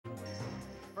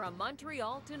From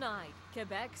Montreal tonight,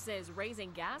 Quebec says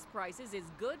raising gas prices is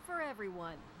good for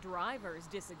everyone. Drivers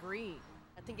disagree.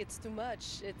 I think it's too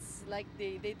much. It's like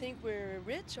they think we're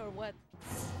rich or what?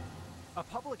 A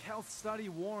public health study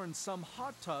warns some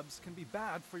hot tubs can be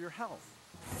bad for your health.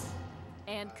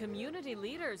 And community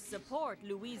leaders support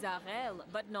Louise Arel,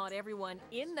 but not everyone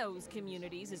in those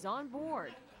communities is on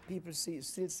board. People still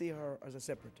see her as a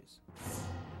separatist.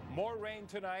 More rain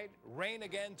tonight, rain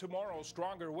again tomorrow,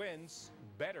 stronger winds,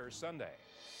 better Sunday.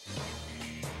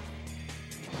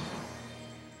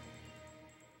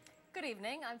 Good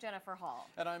evening, I'm Jennifer Hall.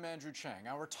 And I'm Andrew Chang.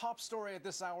 Our top story at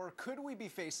this hour, could we be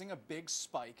facing a big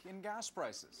spike in gas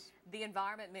prices? The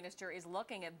Environment Minister is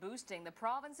looking at boosting the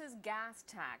province's gas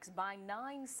tax by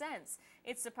 9 cents.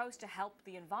 It's supposed to help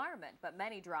the environment, but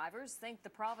many drivers think the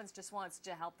province just wants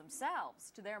to help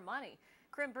themselves to their money.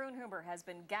 Kim Brunhuber has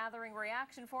been gathering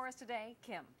reaction for us today.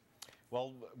 Kim.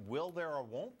 Well, will there or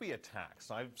won't be a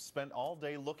tax? I've spent all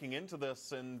day looking into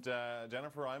this, and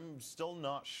Jennifer, I'm still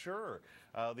not sure.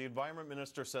 The Environment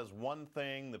Minister says one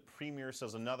thing, the Premier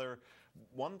says another.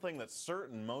 One thing that's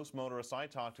certain, most motorists I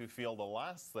talk to feel the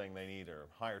last thing they need are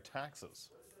higher taxes.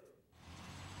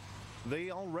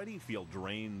 They already feel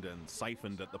drained and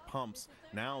siphoned at the pumps.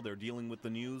 Now they're dealing with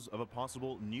the news of a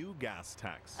possible new gas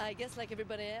tax. I guess like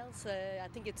everybody else, I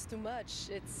think it's too much.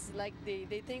 It's like they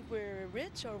think we're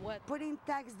rich or what? Putting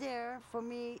tax there, for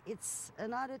me, it's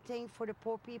another thing for the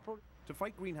poor people. To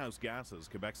fight greenhouse gases,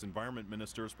 Quebec's Environment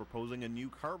Minister is proposing a new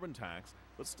carbon tax,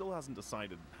 but still hasn't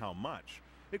decided how much.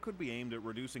 It could be aimed at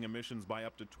reducing emissions by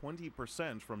up to 20%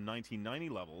 from 1990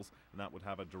 levels, and that would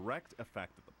have a direct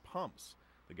effect at the pumps.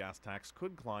 The gas tax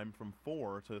could climb from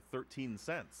 4 to 13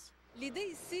 cents.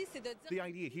 The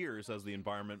idea here, says the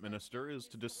Environment Minister, is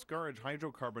to discourage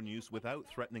hydrocarbon use without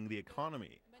threatening the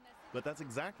economy. But that's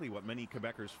exactly what many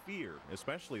Quebecers fear,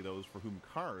 especially those for whom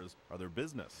cars are their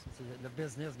business. The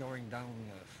business going down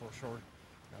for sure.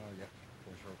 Yeah,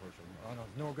 for sure. Oh,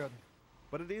 no, no good.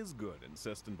 But it is good,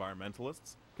 insist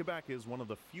environmentalists. Quebec is one of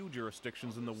the few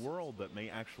jurisdictions in the world that may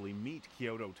actually meet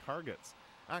Kyoto targets.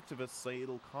 Activists say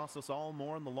it'll cost us all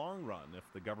more in the long run if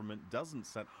the government doesn't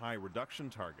set high reduction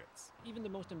targets. Even the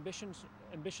most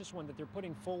ambitious one that they're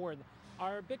putting forward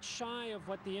are a bit shy of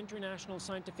what the international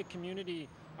scientific community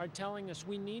are telling us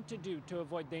we need to do to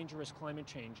avoid dangerous climate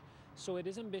change. So it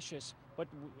is ambitious, but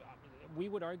we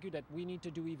would argue that we need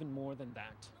to do even more than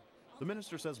that. The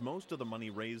minister says most of the money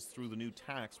raised through the new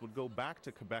tax would go back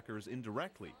to Quebecers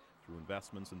indirectly, through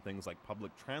investments in things like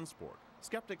public transport.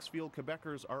 Skeptics feel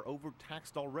Quebecers are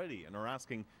overtaxed already and are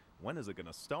asking, when is it going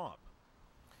to stop?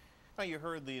 Now, you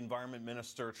heard the Environment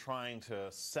Minister trying to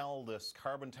sell this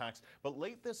carbon tax, but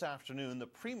late this afternoon, the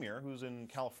Premier, who's in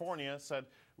California, said,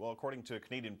 well, according to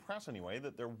Canadian press anyway,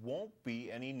 that there won't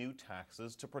be any new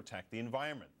taxes to protect the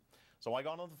environment. So I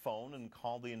got on the phone and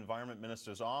called the Environment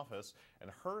Minister's office, and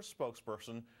her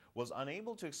spokesperson was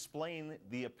unable to explain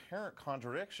the apparent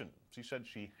contradiction. She said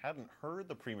she hadn't heard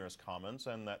the Premier's comments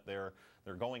and that they're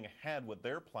going ahead with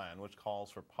their plan, which calls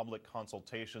for public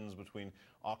consultations between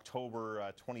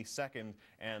October 22nd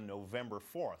and November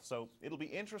 4th. So it'll be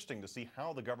interesting to see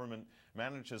how the government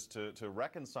manages to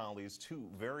reconcile these two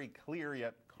very clear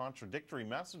yet contradictory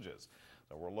messages.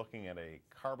 So we're looking at a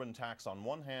carbon tax on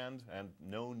one hand and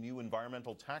no new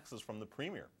environmental taxes from the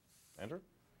Premier. Andrew?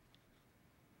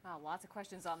 Wow, lots of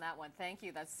questions on that one. Thank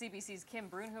you. That's CBC's Kim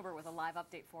Brunhuber with a live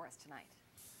update for us tonight.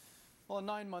 Well, a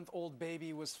 9-month-old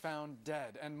baby was found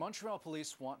dead, and Montreal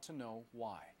police want to know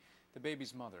why. The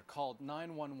baby's mother called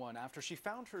 911 after she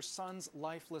found her son's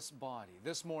lifeless body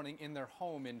this morning in their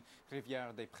home in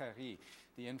Rivière-des-Prairies.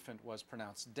 The infant was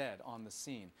pronounced dead on the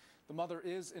scene. The mother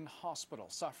is in hospital,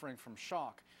 suffering from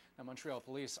shock. Now, Montreal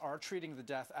police are treating the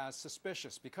death as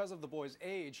suspicious because of the boy's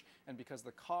age and because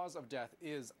the cause of death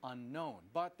is unknown.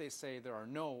 But they say there are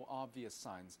no obvious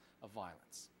signs of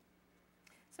violence.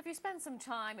 So if you spend some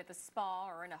time at the spa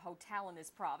or in a hotel in this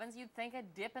province, you'd think a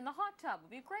dip in the hot tub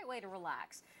would be a great way to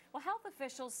relax. Well, health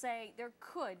officials say there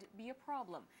could be a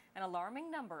problem. An alarming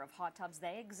number of hot tubs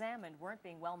they examined weren't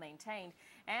being well maintained,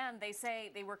 and they say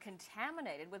they were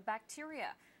contaminated with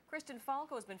bacteria. Christian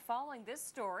Falco has been following this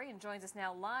story and joins us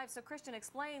now live. So Christian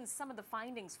explains some of the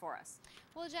findings for us.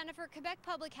 Well, Jennifer, Quebec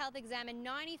Public Health examined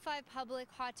 95 public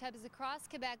hot tubs across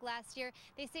Quebec last year.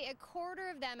 They say a quarter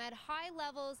of them had high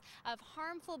levels of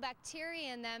harmful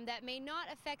bacteria in them that may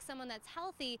not affect someone that's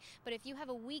healthy, but if you have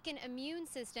a weakened immune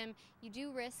system, you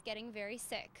do risk getting very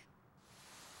sick.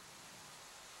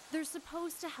 They're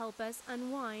supposed to help us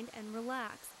unwind and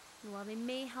relax. And while they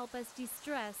may help us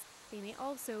de-stress, they may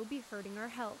also be hurting our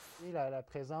health. La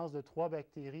présence de 3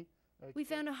 bactéries We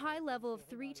found a high level of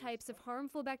 3 types of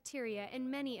harmful bacteria in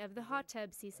many of the hot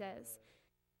tubs, he says.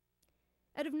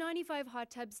 Out of 95 hot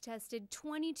tubs tested,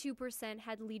 22%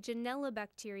 had Legionella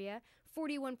bacteria,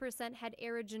 41% had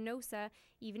aeruginosa,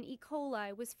 even E.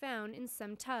 coli was found in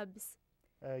some tubs.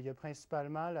 Il y a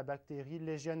principalement la bactérie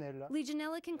Legionella.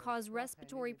 Legionella can cause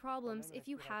respiratory problems if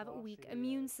you have a weak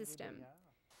immune system.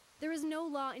 There is no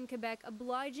law in Quebec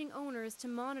obliging owners to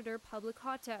monitor public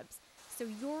hot tubs, so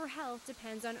your health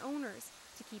depends on owners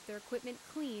to keep their equipment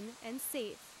clean and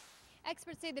safe.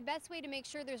 Experts say the best way to make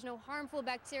sure there's no harmful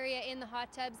bacteria in the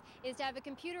hot tubs is to have a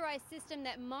computerized system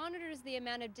that monitors the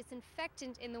amount of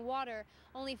disinfectant in the water.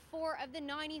 Only 4 of the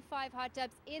 95 hot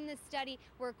tubs in the study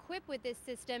were equipped with this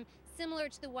system, similar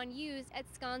to the one used at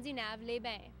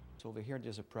Scandinave-les-Bains. So over here,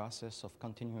 there's a process of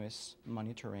continuous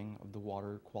monitoring of the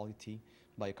water quality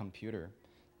by a computer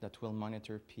that will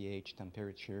monitor pH,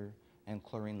 temperature, and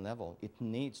chlorine level. It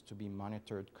needs to be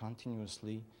monitored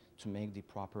continuously to make the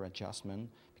proper adjustment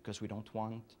because we don't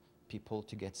want people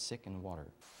to get sick in water.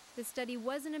 The study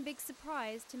wasn't a big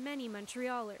surprise to many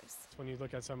Montrealers. When you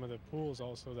look at some of the pools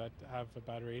also that have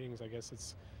bad ratings, I guess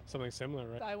it's something similar,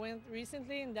 right? I went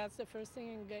recently and that's the first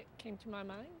thing that came to my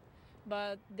mind.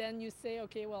 But then you say,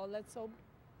 okay, well, let's hope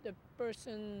the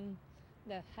person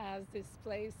that has this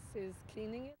place is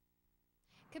cleaning it.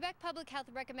 Quebec Public Health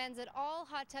recommends that all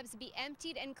hot tubs be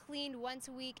emptied and cleaned once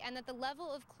a week and that the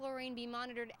level of chlorine be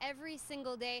monitored every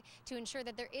single day to ensure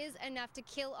that there is enough to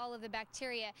kill all of the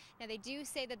bacteria. Now, they do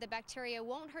say that the bacteria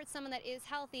won't hurt someone that is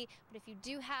healthy, but if you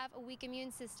do have a weak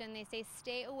immune system, they say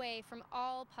stay away from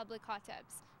all public hot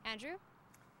tubs. Andrew?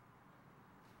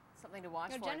 Something to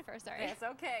watch for. Jennifer, sorry. Yes,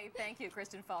 okay. Thank you,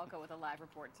 Kristen Falco with a live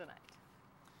report tonight.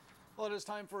 Well, it is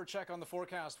time for a check on the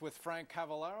forecast with Frank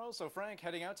Cavallaro. So, Frank,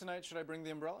 heading out tonight, should I bring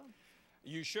the umbrella?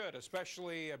 You should,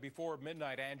 especially before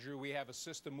midnight, Andrew. We have a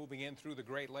system moving in through the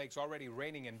Great Lakes, already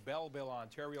raining in Belleville,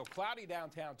 Ontario. Cloudy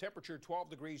downtown, temperature 12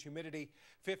 degrees, humidity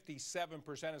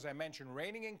 57%. As I mentioned,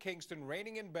 raining in Kingston,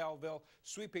 raining in Belleville,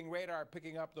 sweeping radar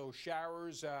picking up those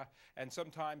showers and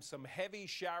sometimes some heavy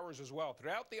showers as well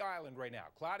throughout the island right now.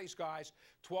 Cloudy skies,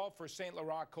 12 for St.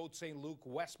 Laurent, Côte St. Luc,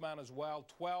 Westmount as well,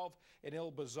 12 in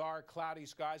Ile Bizarre, cloudy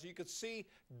skies. You could see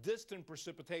distant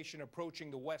precipitation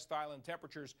approaching the West Island,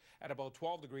 temperatures at about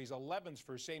 12 degrees, 11s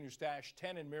for St. Eustache,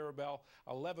 10 in Mirabel,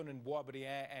 11 in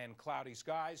Boisbriand and cloudy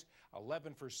skies,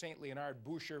 11 for St. Leonard,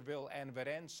 Boucherville and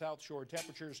Varennes, South Shore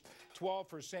temperatures, 12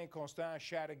 for St. Constant,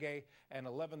 Chateauguay, and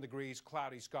 11 degrees,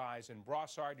 cloudy skies in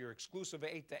Brossard. Your exclusive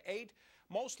 8 to 8.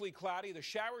 Mostly cloudy. The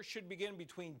showers should begin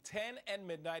between 10 and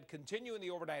midnight, continue in the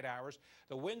overnight hours.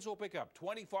 The winds will pick up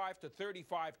 25 to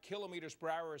 35 kilometers per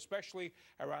hour, especially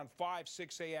around 5,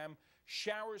 6 a.m.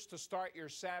 Showers to start your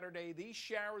Saturday. These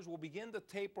showers will begin to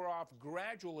taper off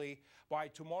gradually by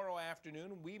tomorrow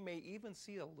afternoon. We may even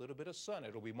see a little bit of sun.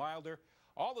 It'll be milder.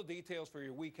 All the details for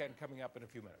your weekend coming up in a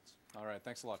few minutes. All right.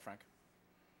 Thanks a lot, Frank.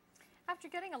 After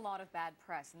getting a lot of bad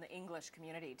press in the English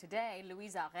community, today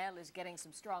Louise Arel is getting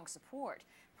some strong support.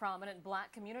 Prominent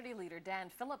Black community leader Dan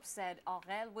Phillips said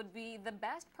Arel would be the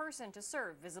best person to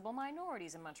serve visible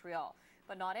minorities in Montreal.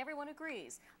 But not everyone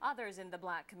agrees. Others in the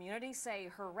Black community say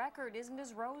her record isn't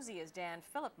as rosy as Dan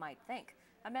Phillips might think.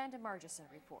 Amanda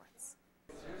Margison reports.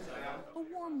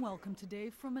 A warm welcome today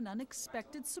from an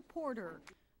unexpected supporter.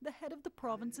 The head of the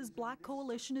province's Black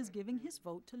coalition is giving his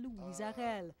vote to Louise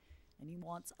Arel, and he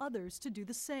wants others to do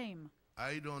the same.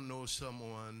 I don't know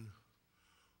someone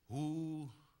who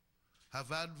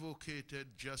have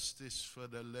advocated justice for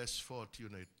the less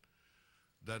fortunate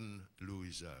than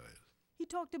Louise Arel. He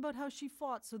talked about how she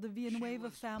fought so the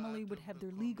Villanueva family would have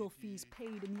their legal fees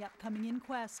paid in the upcoming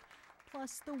inquest,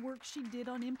 plus the work she did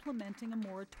on implementing a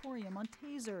moratorium on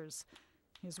tasers.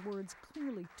 His words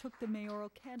clearly took the mayoral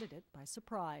candidate by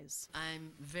surprise.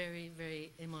 I'm very,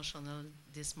 very emotional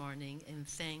this morning, and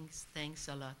thanks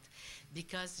a lot.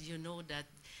 Because you know that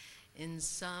in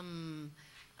some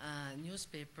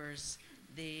newspapers,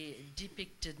 they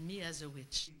depicted me as a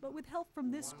witch. But with help from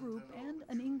this group and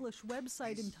an English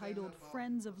website entitled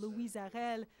Friends of Louise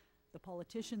Arel, the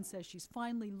politician says she's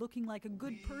finally looking like a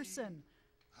good person.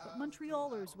 But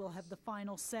Montrealers will have the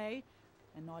final say,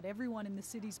 and not everyone in the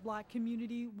city's Black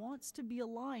community wants to be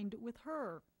aligned with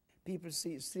her. People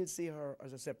still see her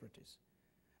as a separatist.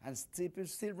 And people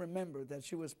still remember that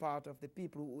she was part of the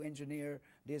people who engineered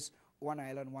this one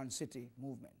island, one city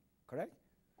movement, correct?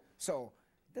 So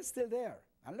that's still there.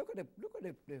 And look at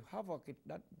the havoc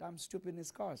that damn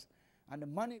stupidness caused. And the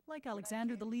money. Like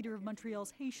Alexander, the leader of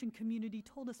Montreal's Haitian community,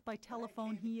 told us by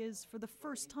telephone he is, for the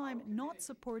first time, not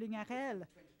supporting Arel.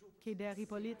 Kéder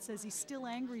Hippolyte says he's still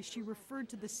angry she referred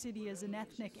to the city as an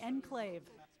ethnic enclave.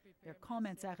 Their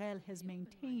comments Arel has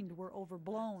maintained were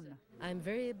overblown. I'm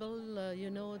very able,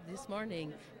 this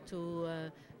morning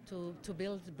to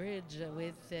build a bridge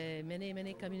with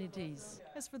many communities.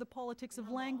 As for the politics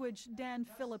of language, Dan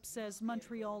Phillips says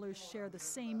Montrealers share the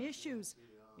same issues,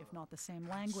 if not the same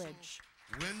language.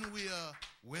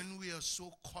 When we are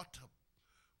so caught up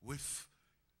with,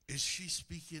 is she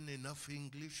speaking enough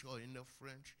English or enough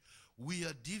French? We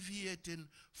are deviating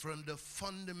from the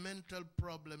fundamental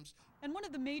problems. And one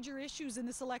of the major issues in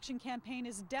this election campaign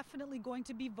is definitely going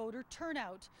to be voter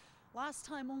turnout. Last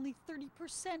time, only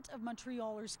 30% of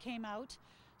Montrealers came out.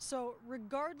 So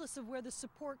regardless of where the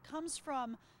support comes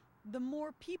from, the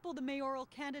more people the mayoral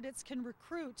candidates can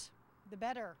recruit, the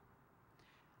better.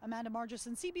 Amanda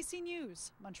Margison, CBC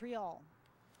News, Montreal.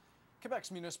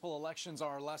 Quebec's municipal elections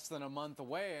are less than a month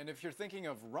away, and if you're thinking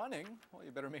of running, well,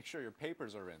 you better make sure your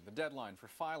papers are in. The deadline for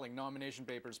filing nomination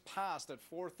papers passed at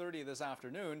 4:30 this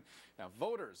afternoon. Now,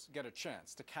 voters get a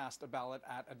chance to cast a ballot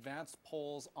at advanced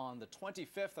polls on the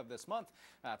 25th of this month.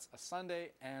 That's a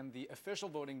Sunday, and the official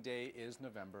voting day is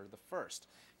November the 1st.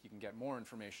 You can get more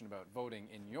information about voting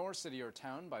in your city or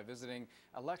town by visiting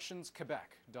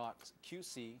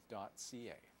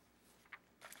electionsquebec.qc.ca.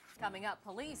 Coming up,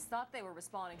 police thought they were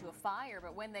responding to a fire,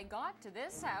 but when they got to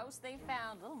this house, they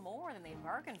found a little more than they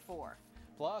bargained for.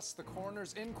 Plus, the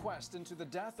coroner's inquest into the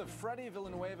death of Freddie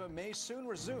Villanueva may soon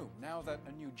resume now that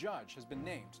a new judge has been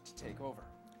named to take over.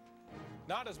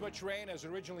 Not as much rain as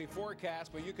originally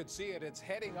forecast, but you could see it. It's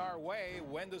heading our way.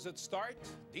 When does it start?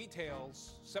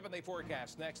 Details. 7-day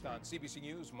forecast next on CBC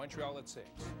News, Montreal at 6.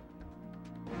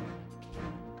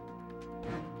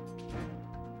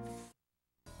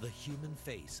 The human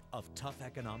face of tough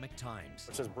economic times.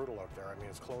 It's just brutal out there. I mean,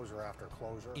 it's closure after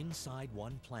closure. Inside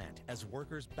one plant as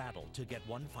workers battle to get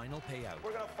one final payout.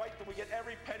 We're going to fight till we get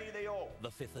every penny they owe.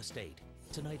 The Fifth Estate,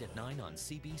 tonight at 9 on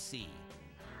CBC.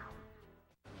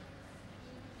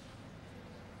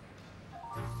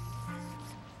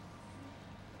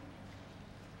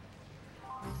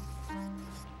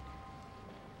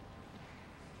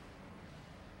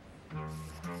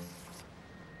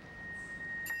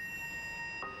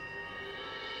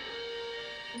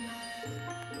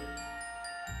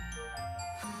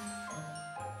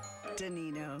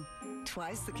 Danino,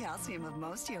 twice the calcium of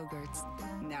most yogurts.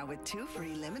 Now with 2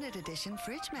 free limited edition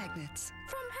fridge magnets.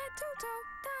 From head to toe,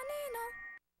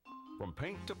 Danino. From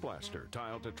paint to plaster,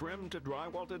 tile to trim to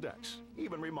drywall to decks,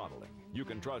 even remodeling. You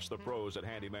can trust the pros at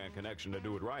Handyman Connection to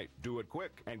do it right, do it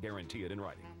quick, and guarantee it in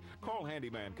writing. Call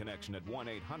Handyman Connection at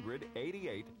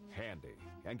 1-800-88-HANDY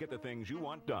and get the things you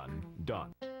want done,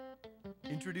 done.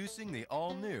 Introducing the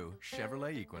all-new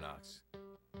Chevrolet Equinox.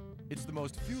 It's the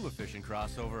most fuel-efficient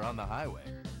crossover on the highway.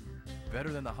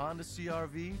 Better than the Honda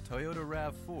CR-V, Toyota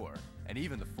RAV4, and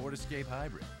even the Ford Escape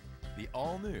Hybrid. The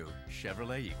all-new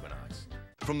Chevrolet Equinox.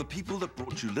 From the people that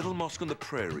brought you Little Mosque on the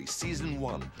Prairie Season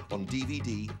 1 on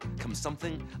DVD comes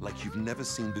something like you've never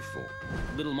seen before.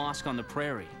 Little Mosque on the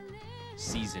Prairie,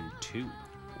 Season 2.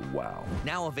 Wow.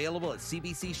 Now available at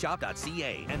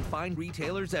cbcshop.ca and find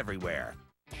retailers everywhere.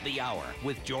 The Hour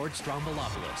with George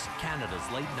Strombolopoulos,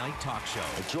 Canada's late-night talk show.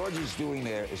 What George is doing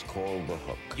there is called The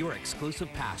Hook. Your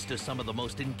exclusive pass to some of the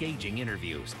most engaging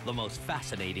interviews, the most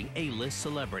fascinating A-list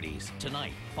celebrities.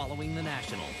 Tonight, following the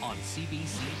National on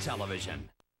CBC Television.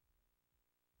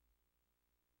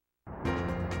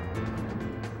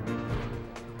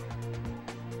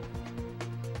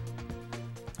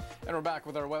 And we're back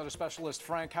with our weather specialist,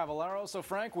 Frank Cavallaro. So,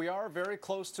 Frank, we are very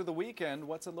close to the weekend.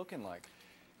 What's it looking like?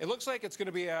 It looks like it's going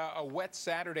to be a wet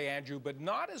Saturday, Andrew, but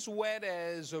not as wet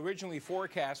as originally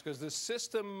forecast because the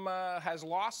system has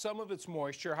lost some of its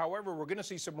moisture. However, we're going to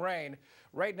see some rain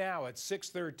right now at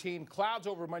 6:13. Clouds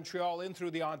over Montreal in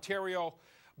through the Ontario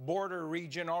border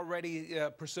region. Already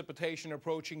precipitation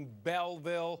approaching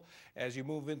Belleville as you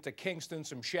move into Kingston.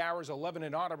 Some showers. 11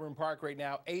 in Audubon Park right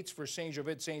now. 8s for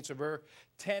Saint-Jovite, Saint-Sever.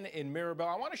 10 in Mirabel.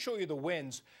 I want to show you the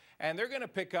winds. And they're going to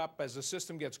pick up as the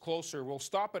system gets closer. We'll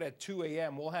stop it at 2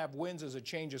 a.m. We'll have winds as it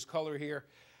changes color here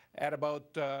at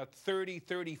about 30,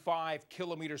 35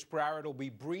 kilometers per hour. It'll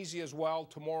be breezy as well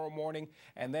tomorrow morning.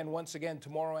 And then once again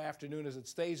tomorrow afternoon as it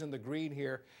stays in the green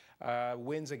here,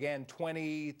 winds again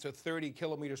 20 to 30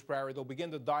 kilometers per hour. They'll begin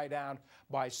to die down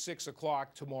by 6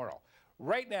 o'clock tomorrow.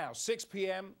 Right now, 6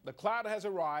 p.m., the cloud has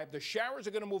arrived. The showers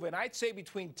are going to move in, I'd say,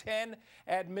 between 10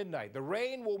 and midnight. The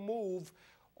rain will move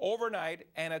overnight,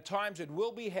 and at times it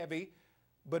will be heavy,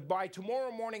 but by tomorrow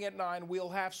morning at 9, we'll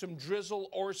have some drizzle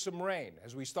or some rain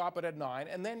as we stop it at 9,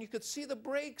 and then you could see the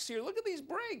breaks here. Look at these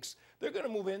breaks. They're going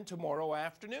to move in tomorrow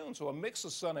afternoon, so a mix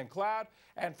of sun and cloud,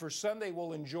 and for Sunday,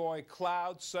 we'll enjoy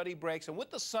cloud, sunny breaks, and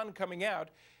with the sun coming out,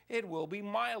 it will be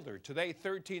milder. Today,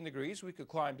 13 degrees. We could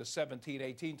climb to 17,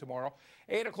 18 tomorrow.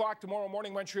 8 o'clock tomorrow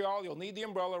morning, Montreal, you'll need the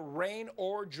umbrella, rain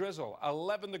or drizzle.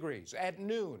 11 degrees. At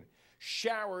noon,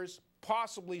 showers,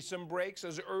 possibly some breaks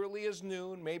as early as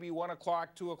noon, maybe 1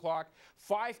 o'clock, 2 o'clock.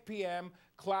 5 p.m.,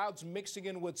 clouds mixing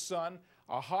in with sun,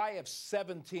 a high of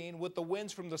 17 with the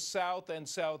winds from the south and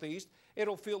southeast.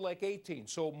 It'll feel like 18.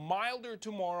 So milder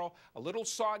tomorrow, a little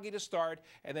soggy to start,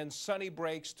 and then sunny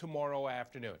breaks tomorrow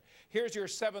afternoon. Here's your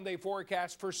 7-day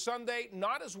forecast for Sunday.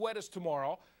 Not as wet as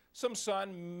tomorrow. Some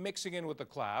sun mixing in with the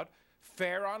cloud.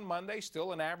 Fair on Monday,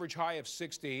 still an average high of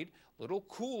 16. Little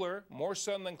cooler, more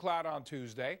sun than cloud on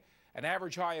Tuesday. An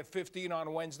average high of 15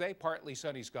 on Wednesday, partly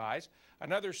sunny skies.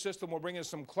 Another system will bring us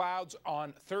some clouds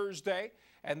on Thursday,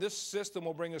 and this system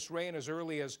will bring us rain as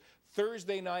early as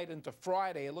Thursday night into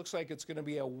Friday. It looks like it's going to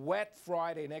be a wet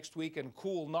Friday next week and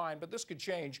cool 9, but this could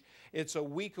change. It's a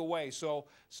week away, so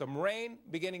some rain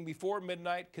beginning before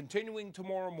midnight, continuing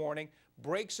tomorrow morning,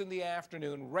 breaks in the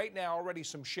afternoon. Right now, already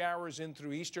some showers in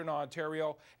through eastern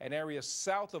Ontario and areas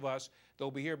south of us.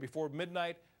 They'll be here before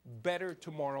midnight. Better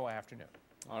tomorrow afternoon.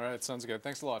 All right, sounds good.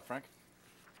 Thanks a lot, Frank.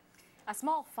 A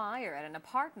small fire at an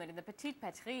apartment in the Petite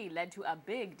Patrie led to a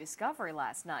big discovery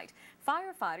last night.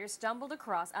 Firefighters stumbled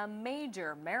across a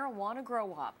major marijuana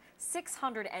grow-op.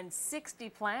 660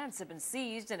 plants have been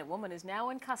seized and a woman is now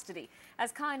in custody.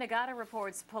 As Kai Nagata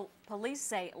reports, police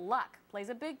say luck plays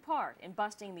a big part in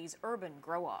busting these urban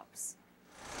grow-ops.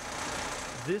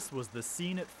 This was the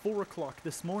scene at 4 o'clock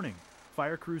this morning.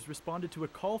 Fire crews responded to a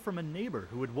call from a neighbor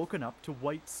who had woken up to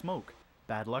white smoke.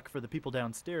 Bad luck for the people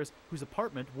downstairs whose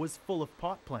apartment was full of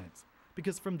pot plants,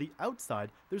 because from the outside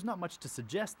there's not much to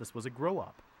suggest this was a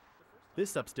grow-op.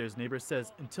 This upstairs neighbor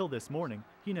says until this morning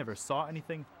he never saw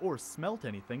anything or smelt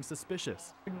anything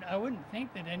suspicious. I wouldn't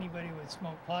think that anybody would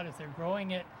smoke pot if they're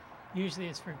growing it. Usually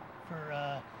it's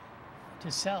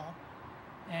to sell,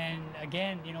 and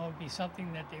again, you know, it'd be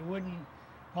something that they wouldn't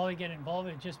probably get involved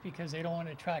in just because they don't want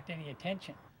to attract any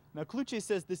attention. Now, Cloutier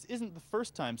says this isn't the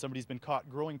first time somebody's been caught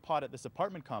growing pot at this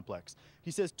apartment complex. He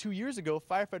says 2 years ago,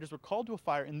 firefighters were called to a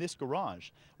fire in this garage.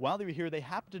 While they were here, they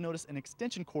happened to notice an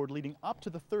extension cord leading up to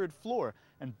the 3rd floor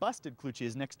and busted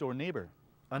Cloutier's next-door neighbor.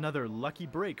 Another lucky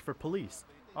break for police.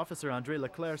 Officer André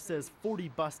Leclerc says 40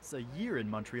 busts a year in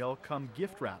Montreal come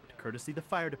gift-wrapped, courtesy the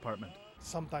fire department.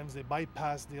 Sometimes they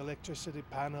bypass the electricity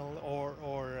panel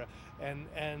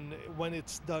and when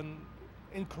it's done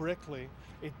incorrectly,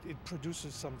 it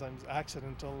produces sometimes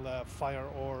accidental fire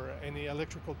or any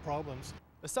electrical problems.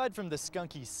 Aside from the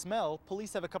skunky smell,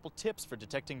 police have a couple tips for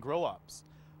detecting grow-ops.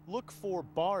 Look for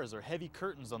bars or heavy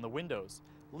curtains on the windows.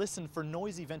 Listen for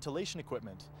noisy ventilation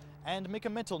equipment. And make a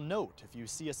mental note if you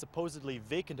see a supposedly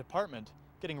vacant apartment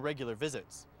getting regular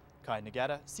visits. Kai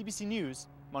Nagata, CBC News,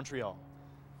 Montreal.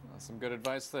 Some good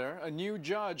advice there. A new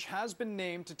judge has been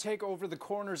named to take over the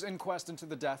coroner's inquest into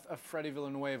the death of Freddie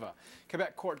Villanueva.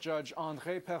 Quebec Court Judge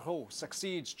André Perrault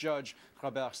succeeds Judge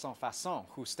Robert Sansfasson,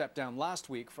 who stepped down last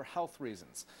week for health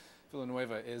reasons.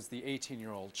 Villanueva is the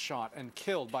 18-year-old shot and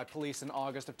killed by police in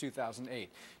August of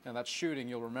 2008. Now, that shooting,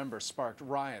 you'll remember, sparked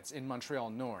riots in Montreal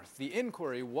North. The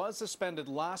inquiry was suspended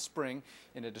last spring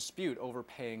in a dispute over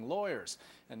paying lawyers.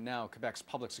 And now Quebec's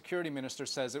public security minister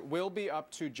says it will be up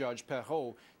to Judge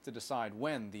Perrault to decide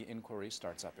when the inquiry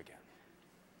starts up again.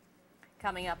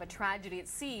 Coming up, a tragedy at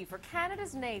sea for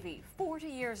Canada's Navy. 40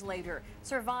 years later,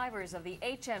 survivors of the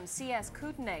HMCS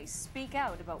Kootenay speak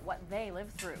out about what they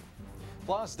lived through.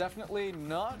 Plus, definitely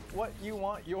not what you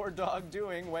want your dog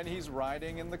doing when he's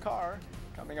riding in the car.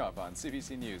 Coming up on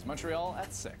CBC News, Montreal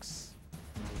at 6.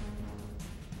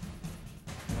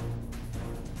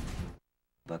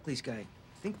 Buckley's guy.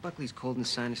 Think Buckley's cold and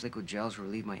sinus liquid gels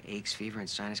relieve my aches, fever, and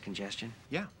sinus congestion?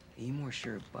 Yeah. Are you more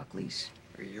sure of Buckley's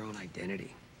or your own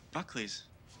identity? Buckley's.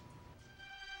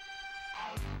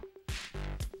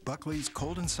 Buckley's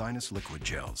cold and sinus liquid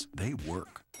gels. They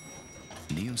work.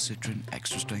 Neocitrin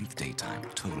Extra Strength Daytime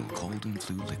Total Cold and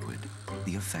Flu Liquid.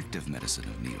 The effective medicine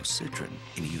of Neocitrin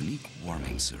in a unique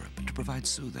warming syrup to provide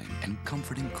soothing and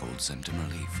comforting cold symptom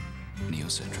relief.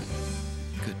 Neocitrin.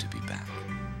 Good to be back.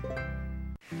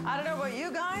 I don't know about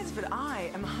you guys, but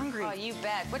I am hungry. Oh, you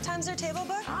bet. What time's their table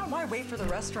book? Oh, why wait for the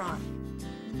restaurant?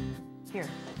 Here.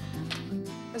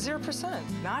 0%.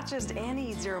 Not just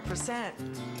any 0%.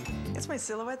 It's my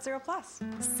Silhouette Zero Plus.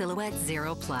 Silhouette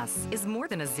Zero Plus is more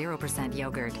than a 0%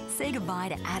 yogurt. Say goodbye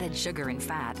to added sugar and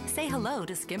fat. Say hello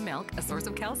to skim milk, a source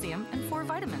of calcium, and 4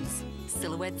 vitamins.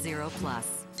 Silhouette Zero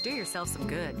Plus. Do yourself some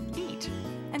good. Eat.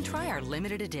 And try our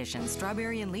limited edition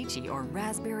strawberry and lychee or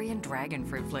raspberry and dragon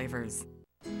fruit flavors.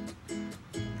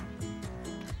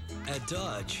 At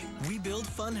Dodge, we build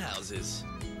fun houses.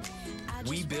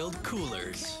 We build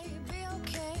coolers.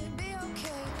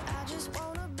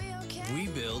 We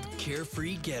build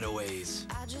carefree getaways.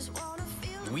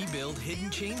 We build hidden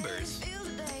chambers.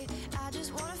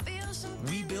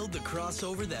 We build the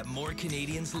crossover that more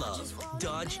Canadians love,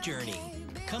 Dodge Journey.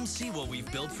 Come see what we've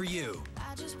built for you.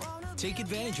 Take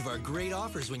advantage of our great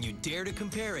offers when you dare to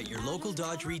compare at your local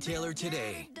Dodge retailer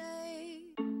today.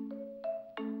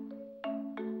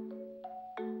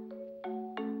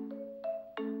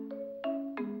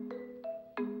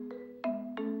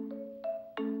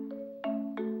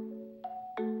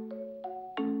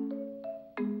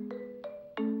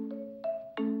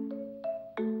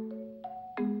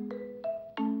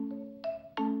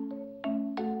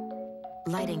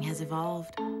 Lighting has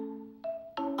evolved.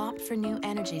 Opt for new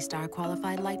Energy Star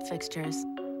qualified light fixtures.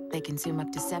 They consume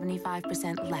up to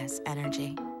 75% less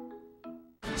energy.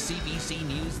 CBC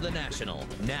News The National,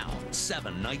 now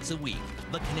 7 nights a week.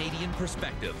 The Canadian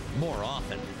perspective, more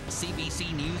often.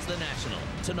 CBC News The National,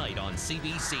 tonight on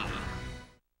CBC.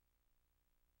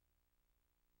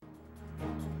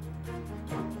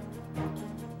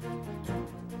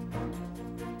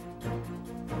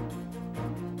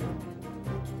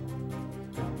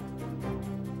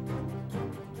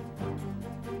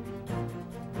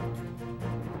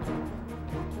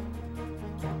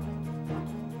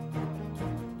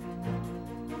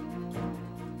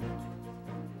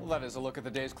 That is a look at the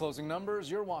day's closing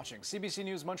numbers. You're watching CBC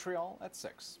News Montreal at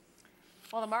 6.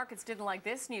 Well, the markets didn't like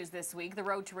this news this week. The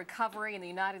road to recovery in the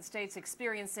United States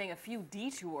experiencing a few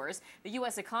detours. The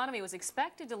U.S. economy was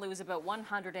expected to lose about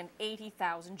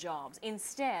 180,000 jobs.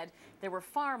 Instead, there were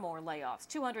far more layoffs.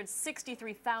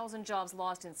 263,000 jobs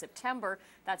lost in September.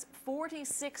 That's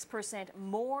 46%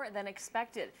 more than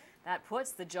expected. That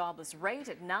puts the jobless rate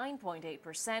at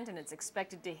 9.8%, and it's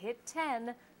expected to hit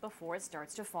 10 before it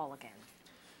starts to fall again.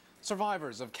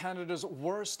 Survivors of Canada's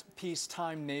worst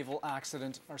peacetime naval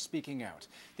accident are speaking out.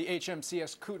 The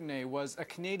HMCS Kootenay was a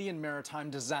Canadian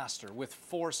maritime disaster with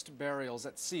forced burials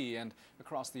at sea and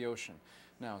across the ocean.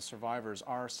 Now survivors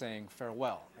are saying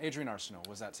farewell. Adrienne Arsenault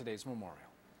was at today's memorial.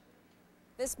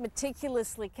 This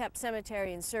meticulously kept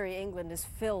cemetery in Surrey, England is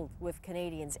filled with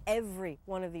Canadians. Every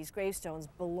one of these gravestones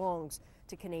belongs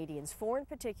to Canadians. 4 in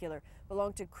particular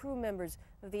belong to crew members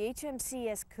of the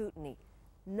HMCS Kootenay.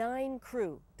 9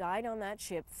 crew died on that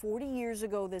ship 40 years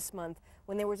ago this month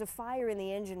when there was a fire in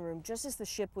the engine room just as the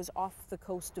ship was off the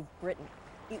coast of Britain.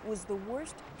 It was the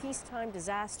worst peacetime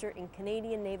disaster in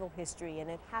Canadian naval history, and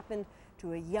it happened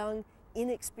to a young,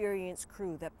 inexperienced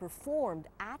crew that performed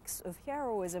acts of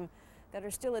heroism that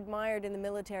are still admired in the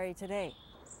military today.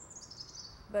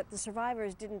 But the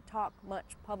survivors didn't talk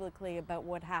much publicly about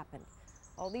what happened.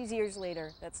 All these years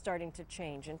later, that's starting to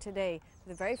change, and today, for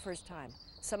the very first time,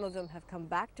 some of them have come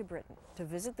back to Britain to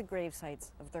visit the grave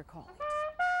sites of their colleagues.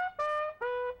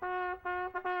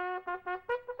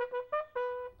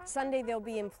 Sunday they'll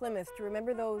be in Plymouth to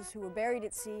remember those who were buried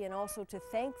at sea and also to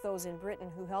thank those in Britain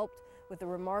who helped with the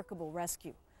remarkable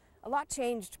rescue. A lot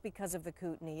changed because of the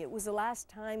Kootenay. It was the last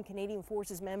time Canadian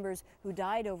Forces members who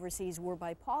died overseas were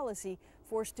by policy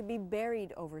forced to be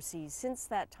buried overseas. Since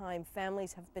that time,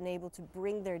 families have been able to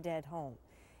bring their dead home.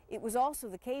 It was also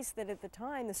the case that at the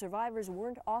time the survivors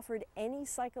weren't offered any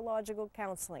psychological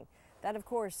counseling. That, of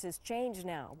course, has changed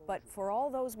now, but for all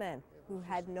those men who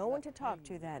had no one to talk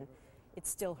to then, it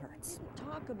still hurts.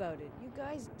 Talk about it. You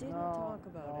guys didn't talk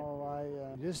about it.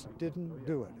 No, I just didn't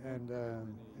do it. And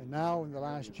now in the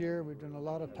last year, we've done a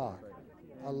lot of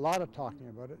talking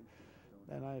about it.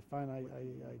 And I find I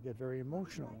get very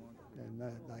emotional, and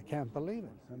I can't believe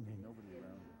it. I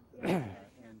mean,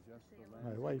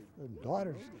 my wife and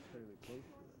daughters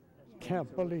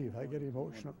can't believe I get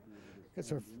emotional.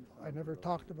 I never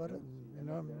talked about it, and, you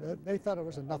know, they thought it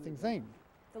was a nothing thing.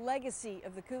 The legacy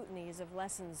of the Kootenay is of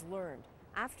lessons learned.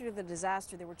 After the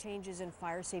disaster, there were changes in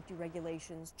fire safety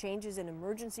regulations, changes in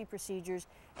emergency procedures,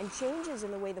 and changes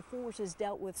in the way the forces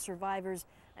dealt with survivors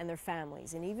and their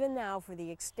families. And even now, for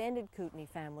the extended Kootenay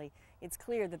family, it's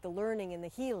clear that the learning and the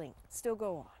healing still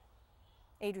go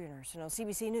on. Adrienne Arsenault,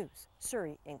 CBC News,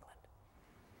 Surrey, England.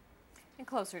 And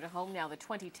closer to home now, the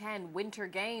 2010 Winter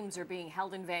Games are being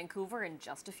held in Vancouver in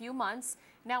just a few months.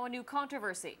 Now a new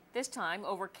controversy, this time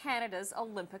over Canada's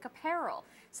Olympic apparel.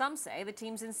 Some say the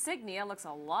team's insignia looks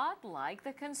a lot like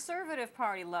the Conservative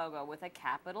Party logo with a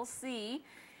capital C.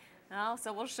 Well,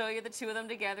 so we'll show you the two of them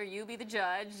together. You be the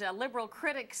judge. A Liberal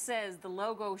critic says the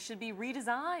logo should be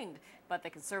redesigned, but the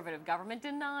Conservative government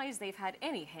denies they've had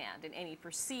any hand in any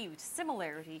perceived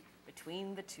similarity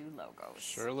between the two logos.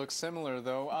 Sure looks similar,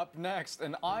 though. Up next,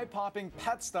 an eye-popping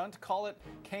pet stunt. Call it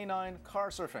canine car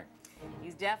surfing.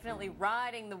 He's definitely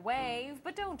riding the wave,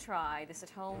 but don't try this at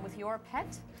home with your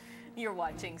pet. You're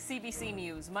watching CBC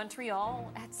News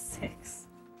Montreal at 6.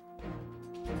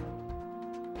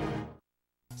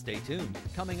 Stay tuned.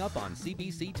 Coming up on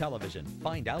CBC Television,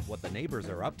 find out what the neighbors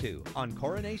are up to on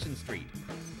Coronation Street.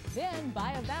 Then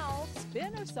buy a valve,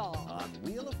 spin or solve on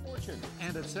Wheel of Fortune.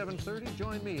 And at 7:30,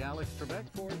 join me, Alex Trebek,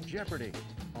 for Jeopardy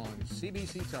on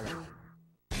CBC Television.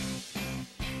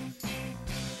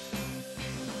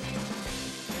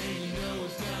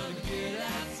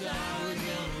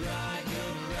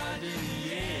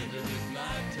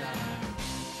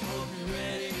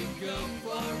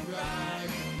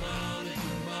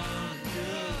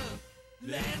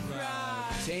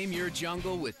 Tame your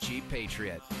jungle with Jeep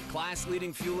Patriot.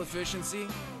 Class-leading fuel efficiency,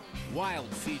 wild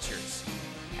features,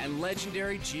 and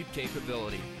legendary Jeep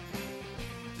capability.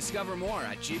 Discover more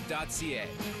at jeep.ca.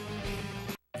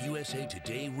 USA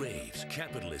Today raves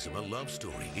Capitalism, a love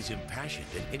story, is impassioned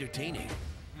and entertaining.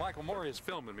 Michael Moore is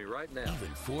filming me right now.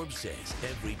 Even Forbes says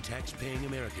every tax-paying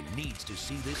American needs to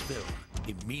see this film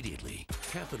immediately.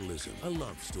 Capitalism, a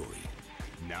love story.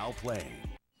 Now playing.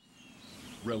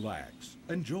 Relax,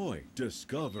 enjoy,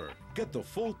 discover. Get the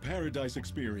full paradise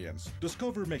experience.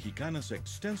 Discover Mexicana's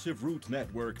extensive route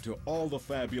network to all the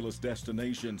fabulous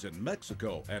destinations in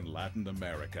Mexico and Latin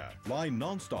America. Fly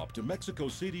nonstop to Mexico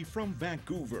City from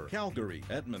Vancouver, Calgary,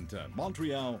 Edmonton,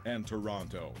 Montreal, and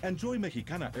Toronto. Enjoy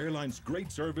Mexicana Airlines'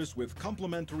 great service with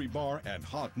complimentary bar and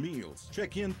hot meals.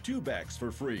 Check in 2 bags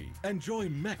for free. Enjoy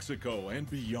Mexico and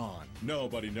beyond.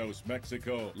 Nobody knows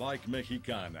Mexico like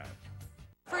Mexicana.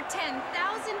 for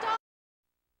 $10,000.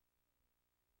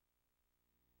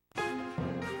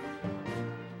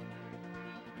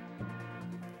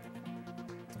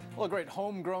 Well, a great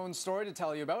homegrown story to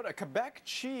tell you about. A Quebec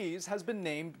cheese has been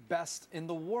named best in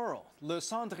the world. Le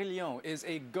Cendrillon is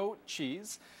a goat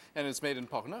cheese, and it's made in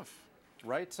Portneuf,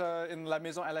 right in La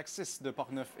Maison Alexis de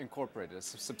Portneuf Incorporated, a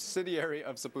subsidiary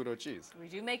of Saputo Cheese. We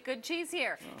do make good cheese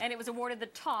here, and it was awarded the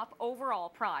top overall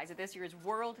prize at this year's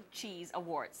World Cheese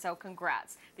Awards. So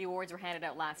congrats. The awards were handed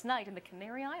out last night in the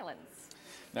Canary Islands.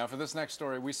 Now, for this next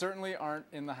story, we certainly aren't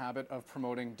in the habit of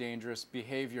promoting dangerous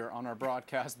behavior on our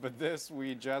broadcast, but this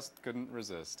we just couldn't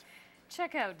resist.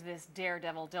 Check out this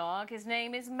daredevil dog. His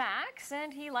name is Max,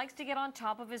 and he likes to get on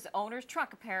top of his owner's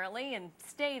truck, apparently, and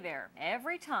stay there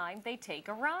every time they take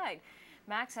a ride.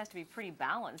 Max has to be pretty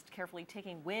balanced, carefully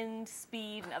taking wind,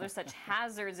 speed, and other such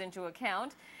hazards into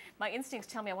account. My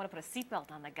instincts tell me I want to put a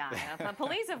seatbelt on the guy. Now,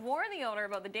 police have warned the owner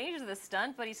about the dangers of the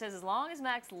stunt, but he says as long as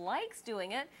Max likes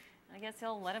doing it, I guess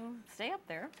he'll let him stay up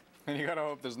there. And you gotta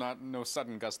hope there's no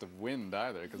sudden gust of wind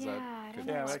either, because that could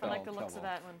I like the looks of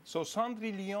that one. So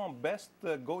Cendrillon, best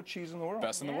goat cheese in the world.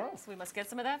 Best in the world. We must get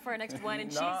some of that for our next wine and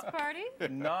cheese party.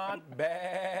 Not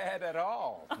bad at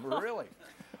all, really.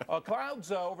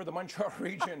 Clouds over the Montreal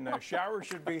region. Showers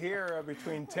should be here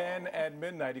between 10 and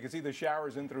midnight. You can see the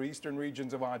showers in through eastern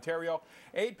regions of Ontario.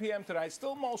 8 p.m. tonight,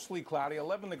 still mostly cloudy,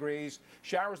 11 degrees.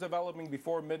 Showers developing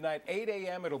before midnight. 8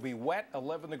 a.m. it'll be wet,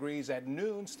 11 degrees. At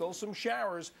noon, still some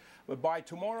showers. But by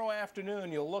tomorrow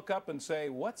afternoon, you'll look up and say,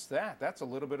 what's that? That's a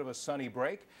little bit of a sunny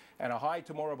break. And a high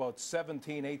tomorrow about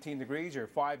 17, 18 degrees, your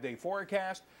 5-day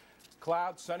forecast.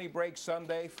 Clouds, sunny break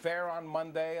Sunday, fair on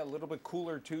Monday, a little bit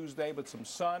cooler Tuesday, but some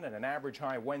sun, and an average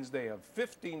high Wednesday of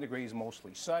 15 degrees,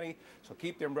 mostly sunny. So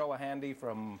keep the umbrella handy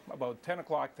from about 10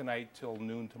 o'clock tonight till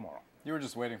noon tomorrow. You were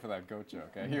just waiting for that goat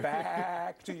joke, eh?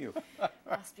 Back to you.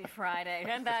 Must be Friday.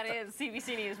 And that is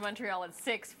CBC News Montreal at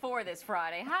 6 for this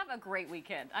Friday. Have a great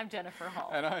weekend. I'm Jennifer Hall.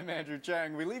 And I'm Andrew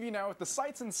Chang. We leave you now with the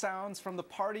sights and sounds from the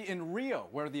party in Rio,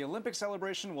 where the Olympic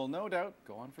celebration will no doubt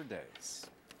go on for days.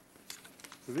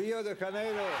 Rio de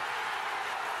Janeiro.